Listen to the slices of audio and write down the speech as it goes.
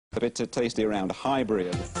A bit tasty around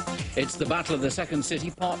Highbury. It's the battle of the second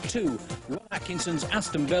city, part 2. Ron Atkinson's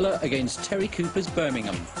Aston Villa against Terry Cooper's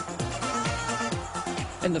Birmingham.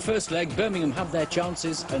 In the first leg, Birmingham had their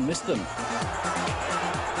chances and missed them. It's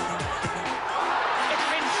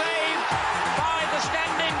been saved by the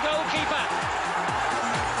standing goalkeeper.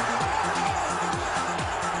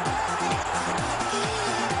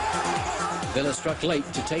 Villa struck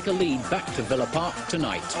late to take a lead back to Villa Park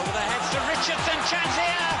tonight. Over the heads to Richardson, chance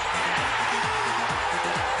here.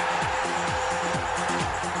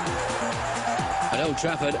 At Old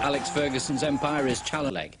Trafford, Alex Ferguson's empire is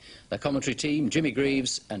challenged leg. The commentary team, Jimmy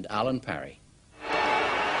Greaves and Alan Parry.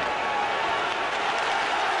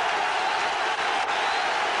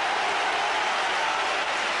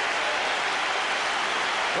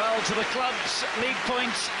 Well, to the clubs, league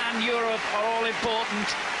points and Europe are all important.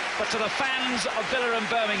 But to the fans of Villa and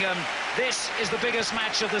Birmingham, this is the biggest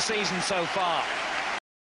match of the season so far.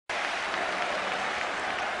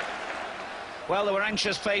 Well, there were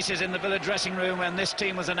anxious faces in the Villa dressing room when this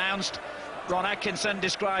team was announced. Ron Atkinson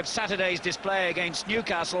described Saturday's display against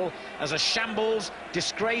Newcastle as a shambles,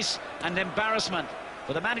 disgrace and embarrassment.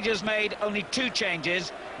 But the manager's made only 2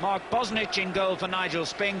 changes. Mark Bosnich in goal for Nigel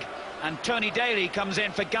Spink, and Tony Daly comes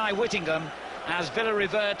in for Guy Whittingham as Villa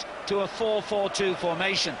revert to a 4-4-2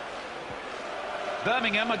 formation.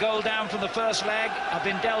 Birmingham, a goal down from the first leg, have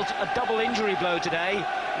been dealt a double injury blow today,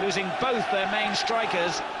 losing both their main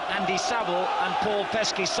strikers, Andy Saville and Paul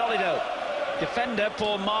Pesky-Solido. Defender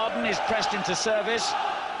Paul Marden is pressed into service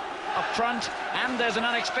up front, and there's an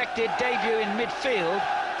unexpected debut in midfield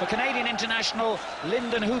for Canadian international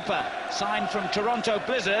Lyndon Hooper, signed from Toronto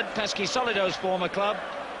Blizzard, Pesky-Solido's former club,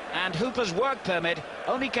 and Hooper's work permit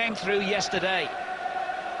only came through yesterday.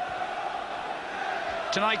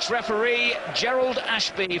 Tonight's referee, Gerald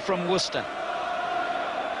Ashby from Worcester.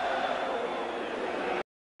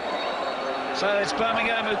 So it's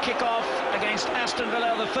Birmingham who kick off against Aston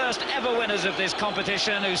Villa, the first ever winners of this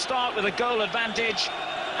competition, who start with a goal advantage,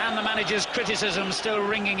 and the manager's criticism still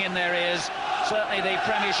ringing in their ears. Certainly the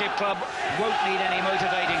Premiership club won't need any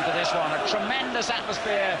motivating for this one. A tremendous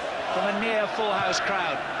atmosphere from a near full house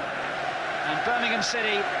crowd. And Birmingham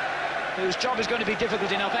City, whose job is going to be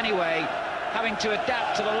difficult enough anyway, having to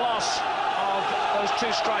adapt to the loss of those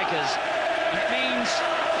 2 strikers. And it means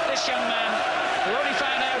that this young man, who only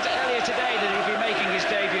found out earlier today that he'd be making his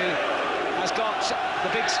debut, has got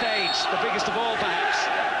the big stage, the biggest of all perhaps.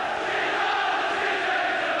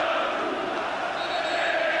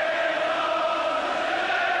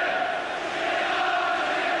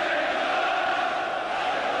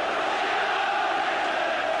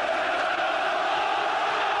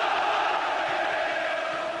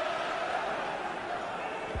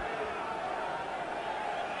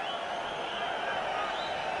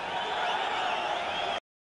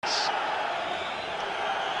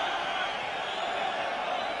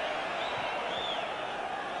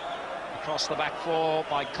 Across the back 4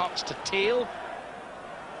 by Cox to Teal.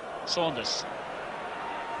 Saunders.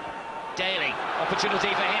 Daly, opportunity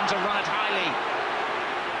for him to run it highly.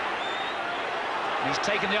 He's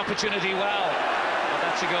taken the opportunity well, but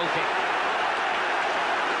that's a goal kick.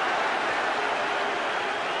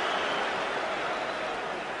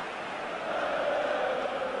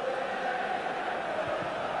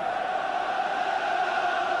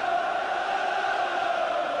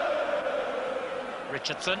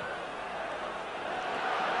 Richardson.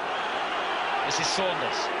 This is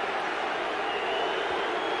Saunders.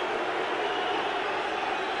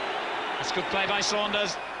 That's good play by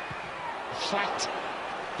Saunders. Flat,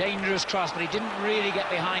 dangerous cross, but he didn't really get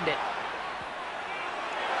behind it.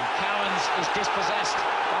 And Cowans is dispossessed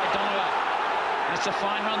by Donowa. That's a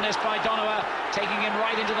fine run, this, by Donowa, taking him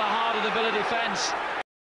right into the heart of the Villa defence.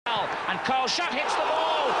 And Carl Shutt hits the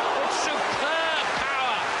ball with superb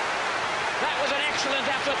power. That was an excellent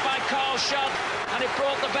effort by Carl Shutt, and it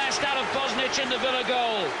brought the best out of Bosnich in the Villa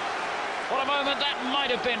goal. What a moment that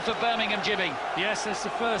might have been for Birmingham, Jimmy. Yes, that's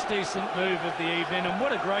the first decent move of the evening, and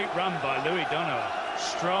what a great run by Louis Donowa.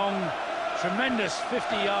 Strong, tremendous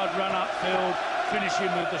 50-yard run upfield,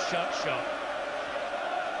 finishing with the Shutt shot.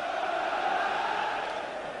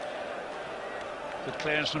 Good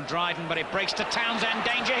clearance from Dryden, but it breaks to Townsend.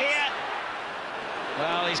 Danger here.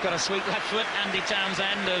 Well, he's got a sweet left foot, Andy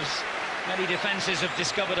Townsend, as many defences have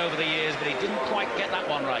discovered over the years, but he didn't quite get that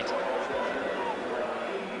one right.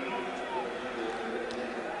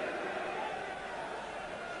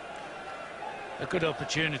 A good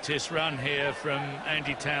opportunist run here from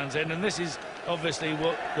Andy Townsend, and this is obviously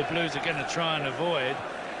what the Blues are going to try and avoid,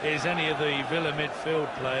 is any of the Villa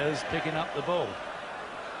midfield players picking up the ball.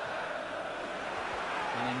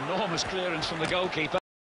 An enormous clearance from the goalkeeper.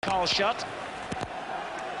 Carl shot.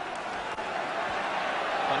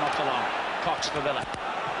 But not for long. Cox for Villa.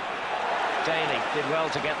 Daly did well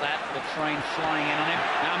to get that, but Frayne flying in on him.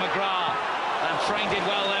 Now McGrath. And Frayne did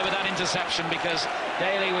well there with that interception because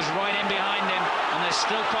Daly was right in behind him. And there's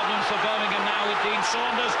still problems for Birmingham now with Dean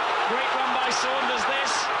Saunders. Great run by Saunders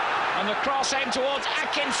this. And the cross aimed towards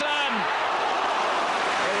Atkinson.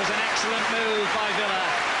 It was an excellent move by Villa.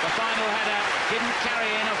 The final header didn't carry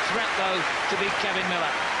enough threat, though, to beat Kevin Miller.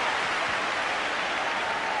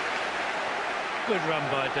 Good run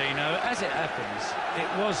by Dino. As it happens, it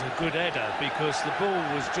was a good header because the ball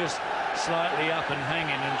was just slightly up and hanging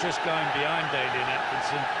and just going behind Daly and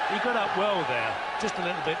Atkinson. He got up well there, just a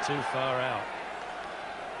little bit too far out.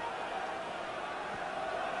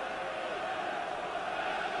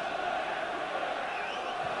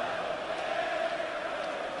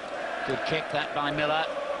 Good kick that by Miller.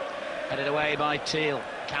 Headed away by Teal.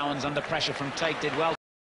 Cowan's under pressure from Tate, did well.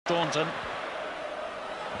 Staunton.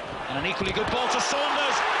 And an equally good ball to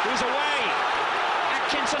Saunders, who's away.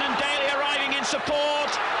 Atkinson and Daly arriving in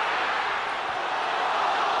support.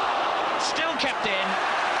 Still kept in,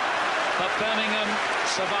 but Birmingham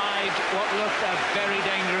survived what looked a very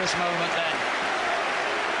dangerous moment then.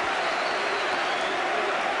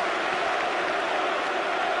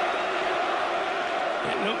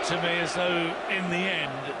 It looked to me as though, in the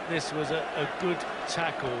end, this was a good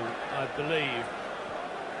tackle, I believe.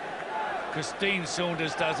 Because Dean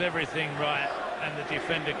Saunders does everything right, and the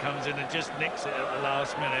defender comes in and just nicks it at the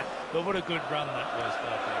last minute. But what a good run that was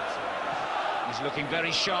by Dean Saunders. He's looking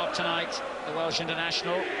very sharp tonight, the Welsh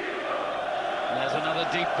international. And there's another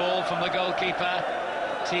deep ball from the goalkeeper.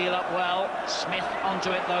 Teal up well. Smith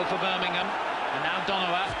onto it, though, for Birmingham. And now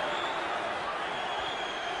Donowa.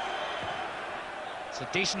 It's a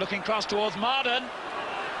decent-looking cross towards Marden.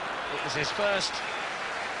 It was his first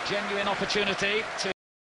genuine opportunity to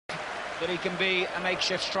that he can be a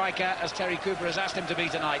makeshift striker, as Terry Cooper has asked him to be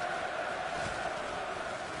tonight.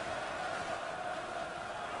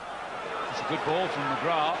 It's a good ball from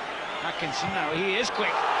McGrath. Atkinson, now he is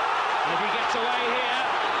quick. And if he gets away here,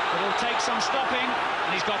 it'll take some stopping.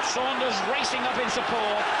 And he's got Saunders racing up in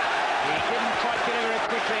support. He didn't quite deliver it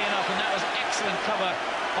quickly enough, and that was excellent cover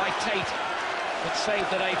by Tate that saved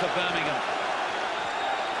the day for Birmingham.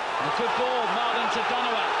 And a good ball, Marden to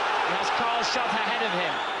Donowa. He has Carl shot ahead of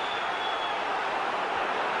him.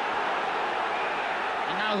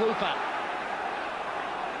 And now Hooper.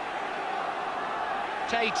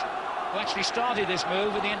 Tate, who actually started this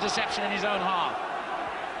move with the interception in his own half.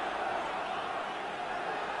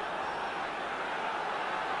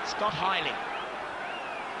 Scott Hiley.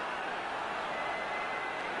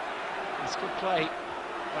 It's good play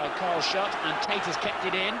by Carl Schott, and Tate has kept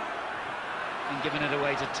it in and given it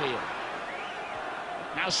away to Teal.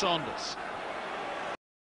 Now Saunders.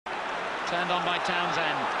 Turned on by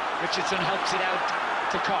Townsend. Richardson helps it out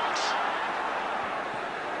to Cox.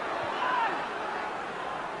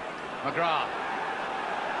 McGrath.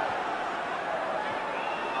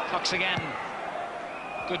 Cox again.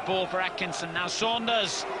 Good ball for Atkinson. Now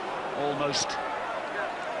Saunders. Almost.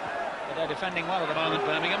 But they're defending well at the moment,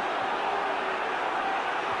 Birmingham.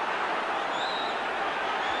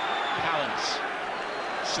 Cowans.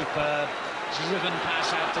 Superb. Driven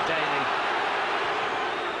pass out to Daly.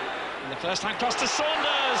 And the first time cross to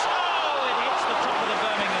Saunders. Oh, it hits the top of the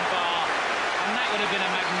Birmingham bar. And that would have been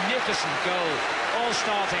a magnificent goal. All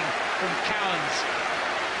starting from Cowans.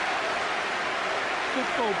 Good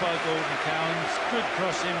ball by Gordon Cowans. Good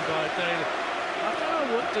crossing by Daly. I don't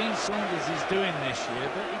know what Dean Saunders is doing this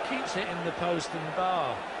year, but he keeps hitting the post and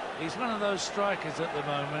bar. He's one of those strikers at the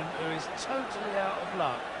moment who is totally out of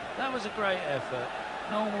luck. That was a great effort.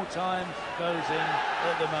 Normal time goes in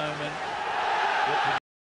at the moment.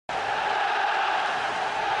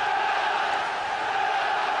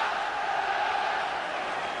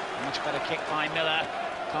 Much better kick by Miller.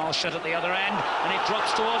 Carl Schott at the other end, and it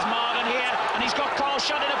drops towards Marden here, and he's got Carl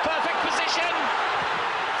Schott in a perfect position.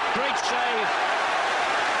 Great save.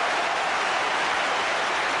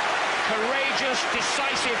 Courageous,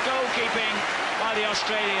 decisive goalkeeping by the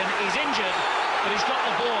Australian. He's injured, but he's got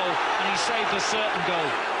the ball, and he's saved a certain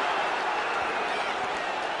goal.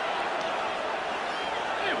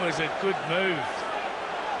 It was a good move.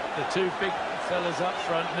 The two big fellas up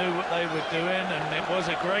front knew what they were doing, and it was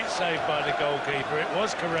a great save by the goalkeeper. It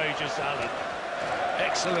was courageous, Alan.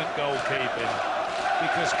 Excellent goalkeeping,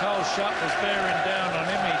 because Carl Schott was bearing down on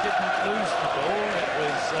him. He didn't lose the ball. It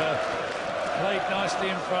was played nicely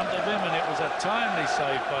in front of him, and it was a timely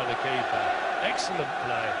save by the keeper. Excellent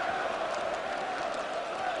play.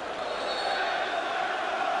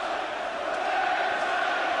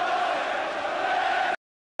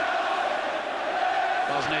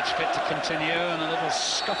 Bosnich fit to continue, and a little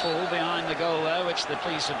scuffle behind the goal there, which the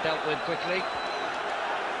police have dealt with quickly.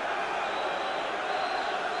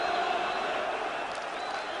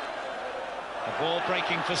 The ball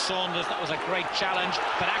breaking for Saunders. That was a great challenge,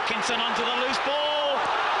 but Atkinson onto the loose ball,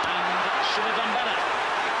 and should have done better.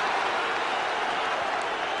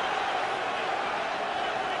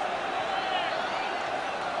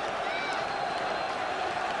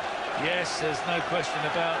 Yes, there's no question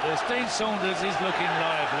about this. Dean Saunders is looking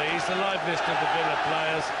lively. He's the liveliest of the Villa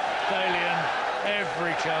players. Dalian,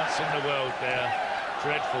 every chance in the world there.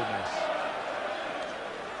 Dreadful miss.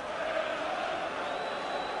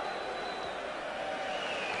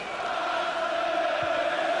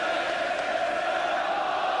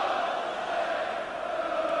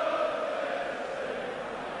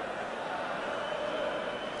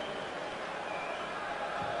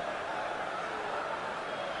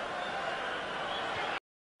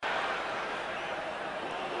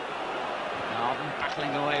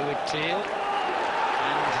 Battling away with Teal,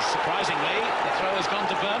 and surprisingly the throw has gone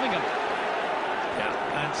to Birmingham. Yeah,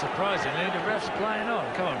 and surprisingly the ref's playing on.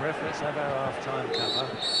 Come on, ref, let's have our half-time cover.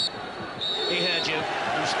 He heard you,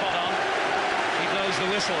 and spot on. He blows the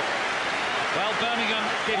whistle. Well, Birmingham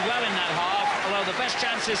did well in that half, although the best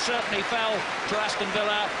chances certainly fell to Aston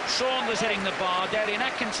Villa. Saunders hitting the bar. Dalian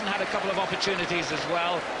Atkinson had a couple of opportunities as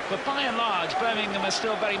well, but by and large Birmingham are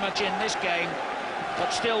still very much in this game,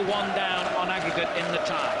 but still one down on aggregate in the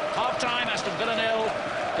tie. Half-time, Aston Villa 0,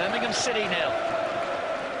 Birmingham City 0.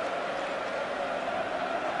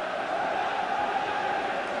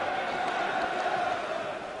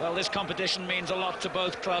 Well, this competition means a lot to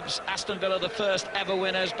both clubs. Aston Villa, the first ever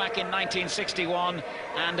winners back in 1961,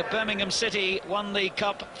 and Birmingham City won the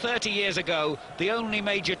cup 30 years ago, the only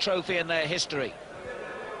major trophy in their history.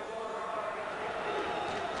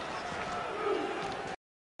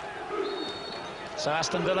 So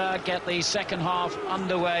Aston Villa get the second half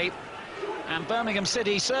underway, and Birmingham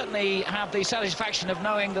City certainly have the satisfaction of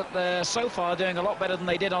knowing that they're so far doing a lot better than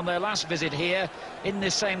they did on their last visit here in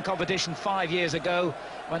this same competition 5 years ago,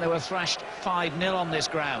 when they were thrashed 5-0 on this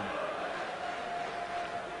ground.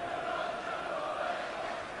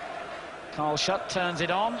 Carl Schutt turns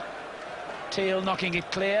it on. Teal knocking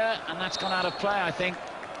it clear, and that's gone out of play, I think.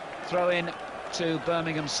 Throw in to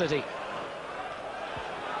Birmingham City.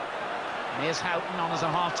 Here's Houghton on as a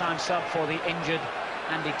half-time sub for the injured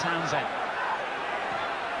Andy Townsend.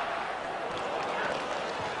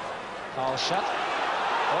 Carl Schutt.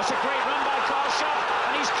 Oh, it's a great run by Carl Schutt,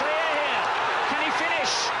 and he's clear here. Can he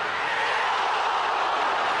finish?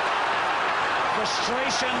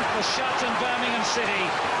 Frustration for Schutt and Birmingham City.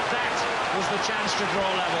 That was the chance to draw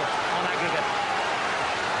level on aggregate.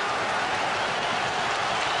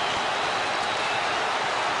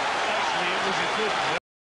 Actually, it was a good move.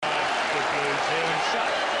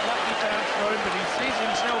 But he sees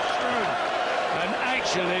himself through, and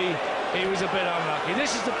actually he was a bit unlucky.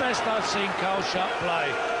 This is the best I've seen Carl Schutt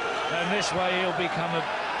play, and this way he'll become a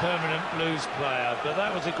permanent Blues player, but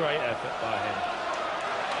that was a great effort by him.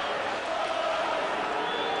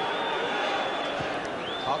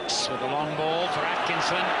 Cox with a long ball for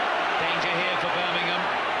Atkinson. Danger here for Birmingham,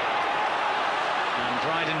 and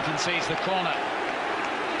Dryden concedes the corner.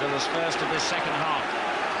 Villa's first of this second half.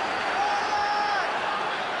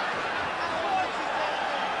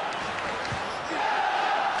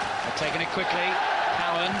 Taking it quickly,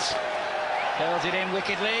 Cowans curls it in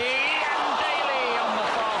wickedly, and Daly on the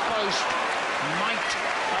far post might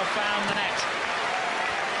have found the net.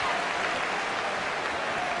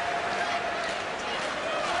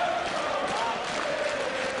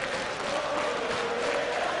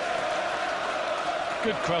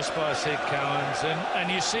 Good cross by Sid Cowans,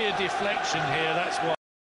 and you see a deflection here. That's why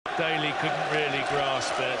Daly couldn't really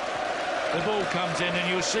grasp it. The ball comes in, and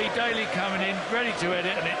you'll see Daly coming in, ready to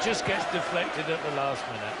edit, and it just gets deflected at the last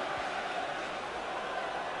minute.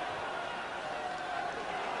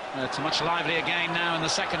 It's a much livelier game now in the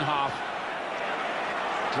second half.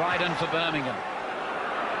 Dryden for Birmingham.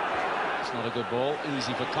 It's not a good ball,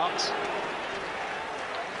 easy for Cox.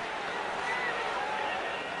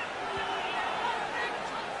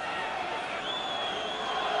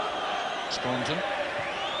 Staunton.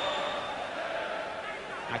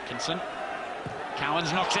 Atkinson.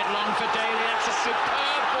 Cowans knocks it long for Daly. That's a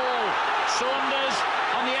superb ball. Saunders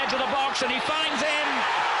on the edge of the box, and he finds him.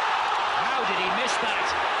 How did he miss that?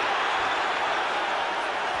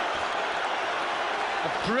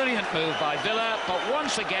 A brilliant move by Villa, but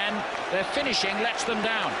once again their finishing lets them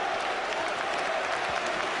down.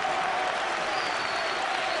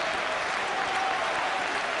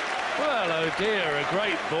 Well, oh dear, a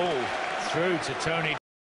great ball through to Tony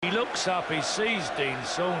He looks up, he sees Dean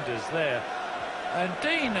Saunders there. And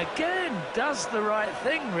Dean again does the right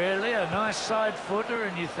thing, really. A nice side footer,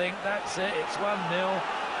 and you think that's it, it's 1-0,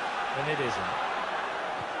 and it isn't.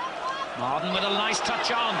 Marden with a nice touch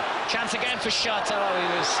on. Chance again for Shutt. Oh, he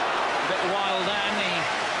was a bit wild then. He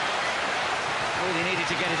really needed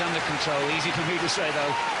to get it under control. Easy for me to say,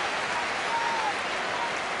 though.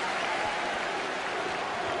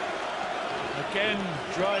 Again,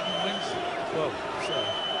 Dryden wins. Well,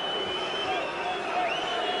 sorry.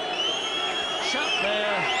 Shutt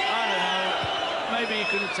there, I don't know. Maybe he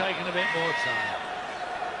could have taken a bit more time.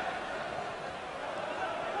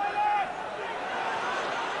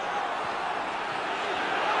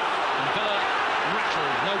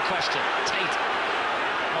 No question. Tate.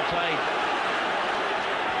 Well played.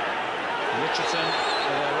 Richardson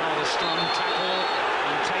with a rather strong tackle,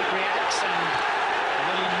 and Tate reacts, and a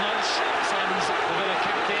little nudge sends the Villa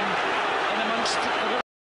captain in amongst the Villa.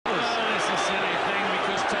 Well, it's a silly thing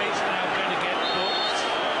because Tate's now going to get booked.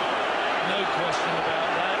 No question about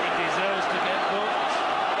that. He deserves to get booked.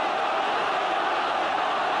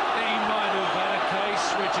 He might have had a case.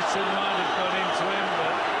 Richardson might have got into him,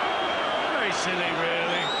 but very silly,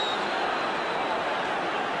 really.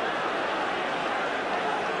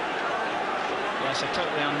 Yes, a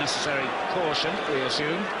totally unnecessary caution, we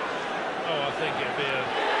assume. Oh, I think it'd be a... Oh,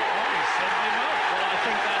 he sent him up. Well, I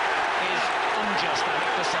think that is unjust, I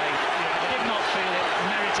have to say. I did not feel it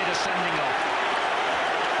merited a sending off.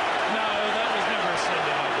 No, that was never a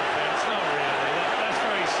sending off offence. Not really. That's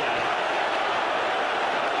very sad.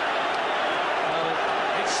 Well,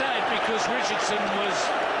 it's sad because Richardson was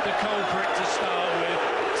the culprit to start with.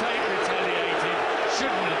 Tate retaliated,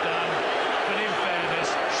 shouldn't have done, but in fairness,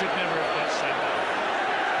 should never have got sent off.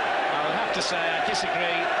 I would have to say I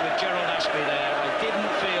disagree with Gerald Ashby there. I didn't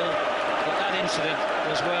feel that that incident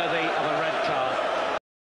was worthy of a red card.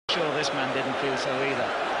 I'm sure this man didn't feel so either.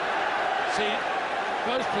 See,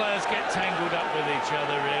 both players get tangled up with each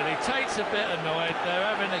other, really. Tate's a bit annoyed, they're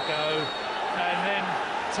having a go, and then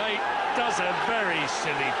Tate does a very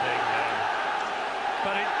silly thing there.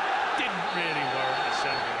 But it didn't really warrant a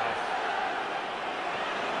sending off.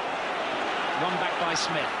 Run back by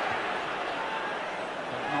Smith.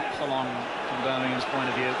 But not for long from Birmingham's point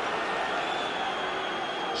of view.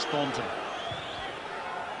 Staunton.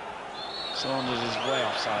 Saunders is way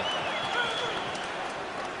offside.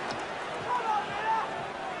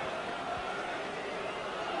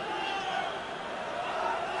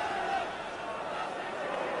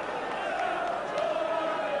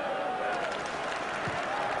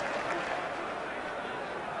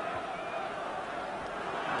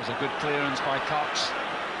 It was a good clearance by Cox.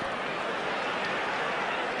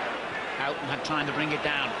 Houghton had time to bring it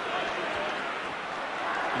down.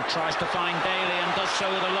 And tries to find Daly and does so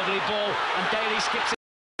with a lovely ball. And Daly skips it.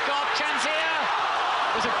 Got chance here!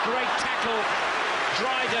 It was a great tackle.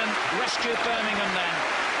 Dryden rescued Birmingham then,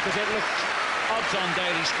 because it looked odds on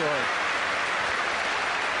Daly scoring.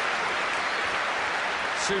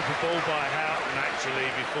 Super ball by Houghton, actually,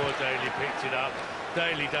 before Daly picked it up.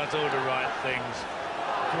 Daly does all the right things.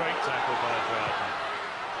 Great tackle by Dryden.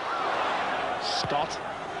 Stott.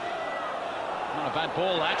 Not a bad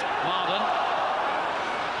ball, that. Marden.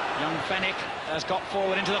 Young Fenwick has got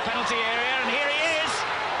forward into the penalty area, and here he is!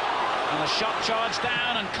 And the shot charged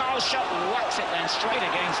down, and Carl Shutt whacks it then straight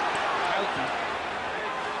against Houghton.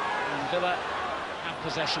 And Villa have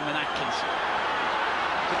possession with Atkins.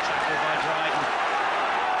 Good tackle by Dryden.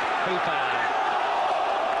 Cooper.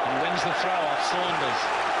 And wins the throw off Saunders.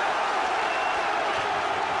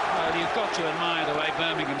 Well, you've got to admire the way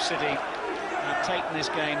Birmingham City have taken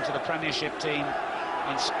this game to the Premiership team,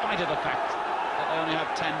 in spite of the fact that they only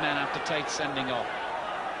have 10 men after Tate's sending off.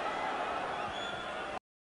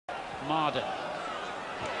 Marden.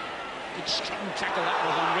 Good strong tackle that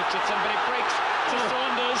was on Richardson, but it breaks to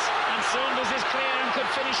Saunders, and Saunders is clear and could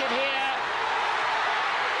finish it here.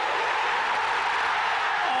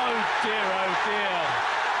 Oh dear,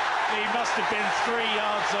 he must have been 3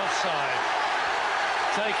 yards offside,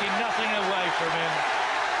 taking nothing away from him.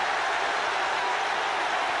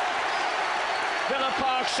 Villa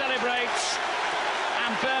Park celebrates,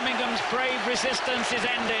 and Birmingham's brave resistance is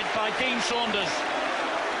ended by Dean Saunders.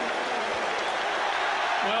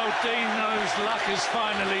 Well, Dean knows luck has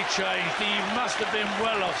finally changed. He must have been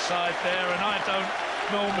well offside there, and I don't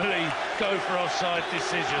normally go for offside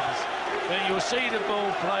decisions. But you'll see the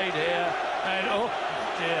ball played here, and oh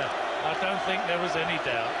dear, I don't think there was any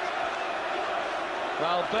doubt.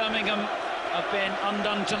 Well, Birmingham have been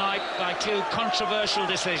undone tonight by 2 controversial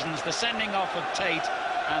decisions, the sending off of Tate,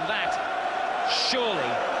 and that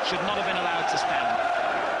surely should not have been allowed to stand.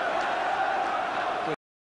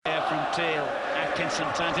 Teal. Atkinson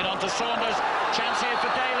turns it on to Saunders. Chance here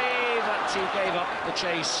for Daly, but he gave up the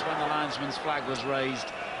chase when the linesman's flag was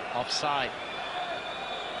raised. Offside.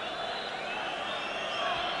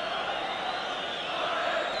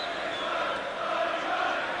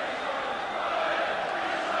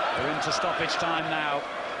 We're into stoppage time now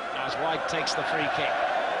as White takes the free kick.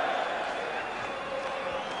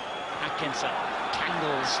 Atkinson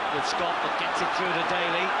tangles with Scott but gets it through to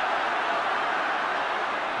Daly.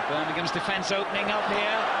 Birmingham's defence opening up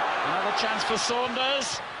here. Another chance for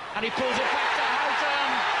Saunders, and he pulls it back to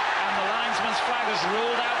Houghton, and the linesman's flag has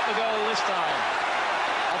ruled out the goal this time.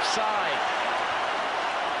 Offside.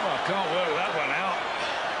 Well, I can't work that one out.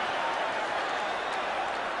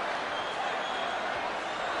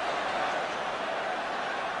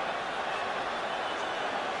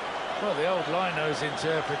 Well, the old lino's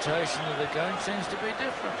interpretation of the game seems to be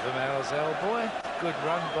different from ours, boy. Good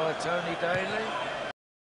run by Tony Daly.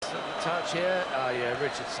 At the touch here. Oh, yeah,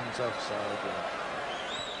 Richardson's offside. Yeah.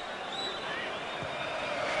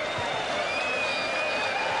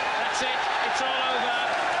 That's it. It's all over.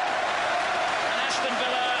 And Aston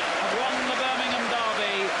Villa have won the Birmingham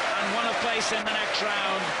derby and won a place in the next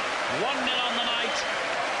round. 1-0 on the night,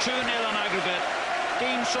 2-0 on aggregate.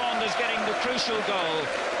 Dean Saunders getting the crucial goal.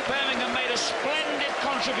 Birmingham made a splendid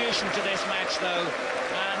contribution to this match, though,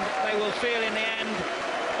 and they will feel in the end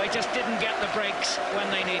they just didn't get the breaks when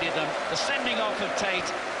they needed them. The sending off of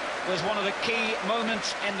Tate was one of the key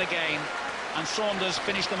moments in the game, and Saunders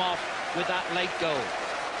finished them off with that late goal.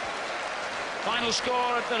 Final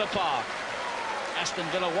score at Villa Park. Aston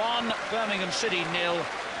Villa 1, Birmingham City 0.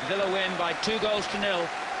 Villa win by 2-0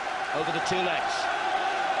 over the 2 legs.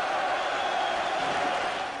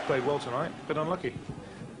 Played well tonight, but unlucky.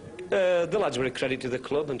 The lads were a credit to the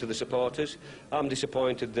club and to the supporters. I'm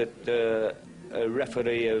disappointed that a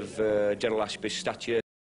referee of General Ashby's stature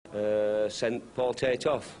sent Paul Tate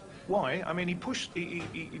off. Why? I mean, he pushed.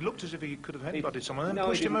 He looked as if he could have headbutted someone and no,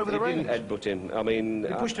 pushed him over the railings. He didn't headbutt him. I mean,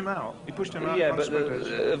 he pushed him out. He pushed him out. Yeah, but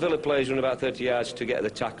the Villa players run about 30 yards to get the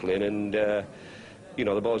tackle in, and you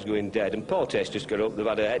know, the ball's going dead. And Paul Tate's just got up. They've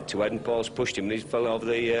had a head-to-head, and Paul's pushed him, and he fell over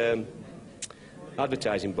the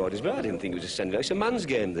advertising boards. But I didn't think it was a send-off. It's a man's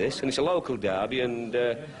game, this, and it's a local derby, and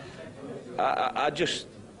I just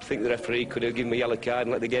think the referee could have given him a yellow card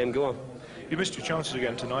and let the game go on. You missed your chances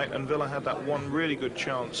again tonight, and Villa had that one really good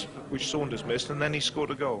chance which Saunders missed, and then he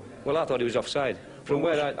scored a goal. Well, I thought he was offside. From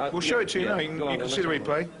where we'll show it to you now. You can see the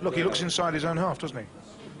replay. Look, he looks inside his own half, doesn't he?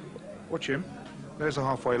 Watch him. There's the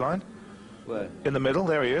halfway line. Where? In the middle,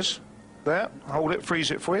 there he is. There, hold it,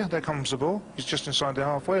 freeze it for you. There comes the ball. He's just inside the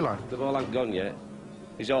halfway line. The ball ain't gone yet.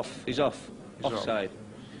 He's off. He's off. Offside.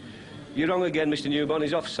 You're wrong again, Mr. Newborn.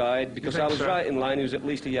 He's offside because I was right in line. He was at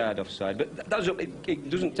least a yard offside. But it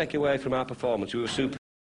doesn't take away from our performance. We were super,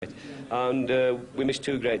 and we missed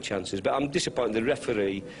 2 great chances. But I'm disappointed. The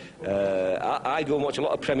referee. I go and watch a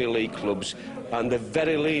lot of Premier League clubs, and they're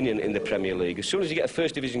very lenient in the Premier League. As soon as you get a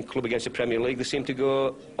First Division club against the Premier League, they seem to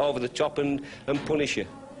go over the top and punish you.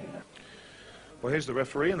 Well, here's the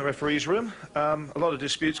referee in the referee's room. A lot of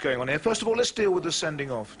disputes going on here. First of all, let's deal with the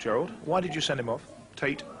sending off, Gerald. Why did you send him off,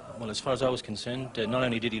 Tate? Well, as far as I was concerned, not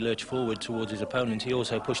only did he lurch forward towards his opponent, he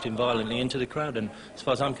also pushed him violently into the crowd, and as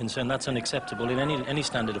far as I'm concerned, that's unacceptable in any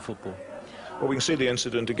standard of football. Well, we can see the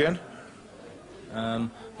incident again.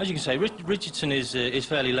 As you can say, Richardson is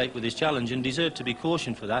fairly late with his challenge and deserved to be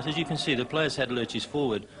cautioned for that. As you can see, the player's head lurches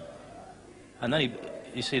forward, and then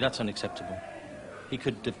you see that's unacceptable. He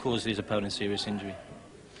could have caused his opponent serious injury.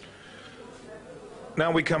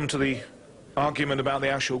 Now we come to the argument about the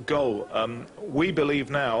actual goal. We believe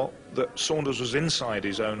now that Saunders was inside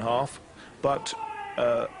his own half, but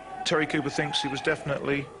Terry Cooper thinks he was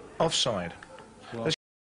definitely offside. Well,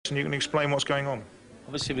 and you can explain what's going on.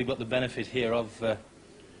 Obviously, we've got the benefit here of...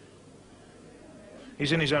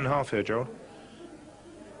 He's in his own half here, Gerald.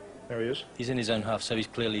 There he is. He's in his own half, so he's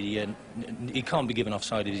clearly... he can't be given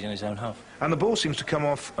offside if he's in his own half. And the ball seems to come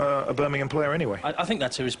off a Birmingham player anyway. I think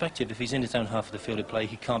that's irrespective. If he's in his own half of the field of play,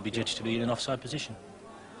 he can't be judged to be in an offside position.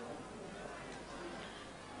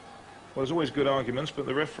 Well, there's always good arguments, but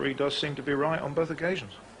the referee does seem to be right on both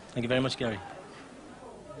occasions. Thank you very much, Gary.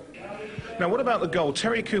 Now, what about the goal?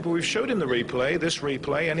 Terry Cooper, we've showed him the replay, this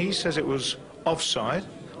replay, and he says it was offside.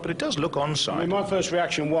 But it does look onside. I mean, my first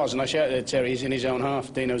reaction was, and I shouted at Terry, he's in his own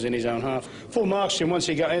half, Dino's in his own half. Full marks to him once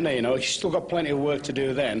he got in there, you know. He's still got plenty of work to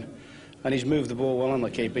do then, and he's moved the ball well on the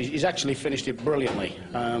keeper. He's actually finished it brilliantly.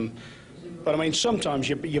 But, I mean, sometimes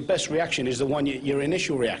your best reaction is the one, your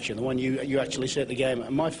initial reaction, the one you actually set the game.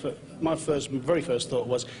 And my very first thought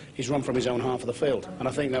was he's run from his own half of the field, and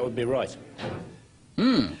I think that would be right.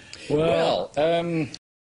 Well,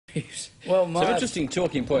 Well, Some interesting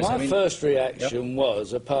talking points. My I mean, first reaction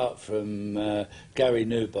was, apart from Gary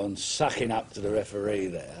Newbon sucking up to the referee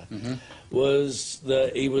there, was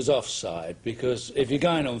that he was offside, because if you're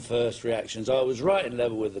going on first reactions, I was right in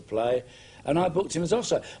level with the play, and I booked him as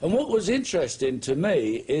offside. And what was interesting to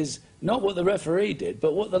me is not what the referee did,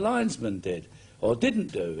 but what the linesman did, or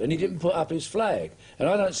didn't do, and he didn't put up his flag. And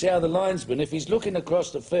I don't see how the linesman, if he's looking across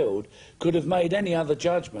the field, could have made any other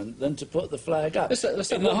judgment than to put the flag up. Let's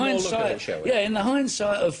have one more look at it, shall we? Yeah, in the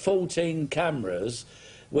hindsight of 14 cameras,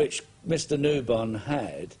 which Mr. Newbon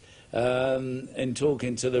had, in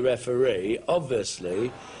talking to the referee,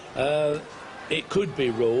 obviously, it could be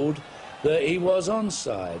ruled that he was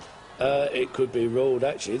onside. It could be ruled,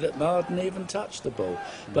 actually, that Marden even touched the ball.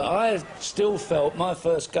 But I still felt, my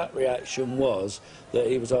first gut reaction was that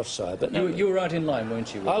he was offside. But no, you were right in line,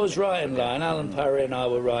 weren't you? I was right in line. Alan Parry and I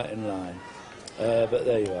were right in line. But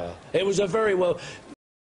there you are. It was a very well...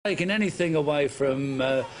 taking anything away from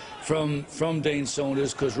Dean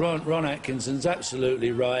Saunders, because Ron Atkinson's absolutely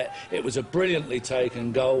right. It was a brilliantly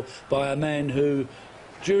taken goal by a man who,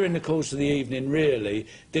 during the course of the evening, really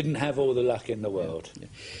didn't have all the luck in the world. Yeah.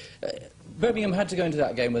 Birmingham had to go into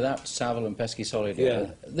that game without Saville and Pesky Solid.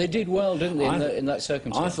 Yeah. They did well, didn't they, in that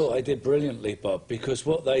circumstance? I thought they did brilliantly, Bob, because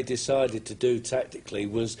what they decided to do tactically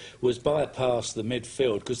was bypass the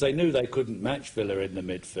midfield, because they knew they couldn't match Villa in the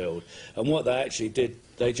midfield. And what they actually did,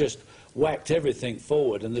 they just whacked everything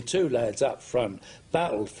forward, and the two lads up front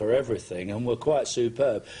battled for everything and were quite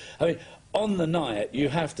superb. I mean, on the night, you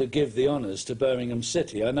have to give the honours to Birmingham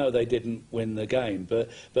City. I know they didn't win the game,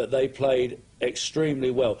 but they played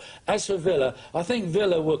extremely well. As for Villa, I think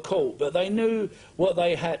Villa were caught, but they knew what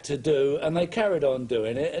they had to do, and they carried on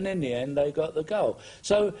doing it, and in the end, they got the goal.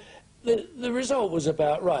 So the result was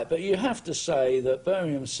about right, but you have to say that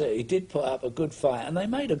Birmingham City did put up a good fight, and they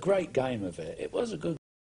made a great game of it. It was a great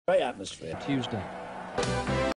atmosphere. Tuesday.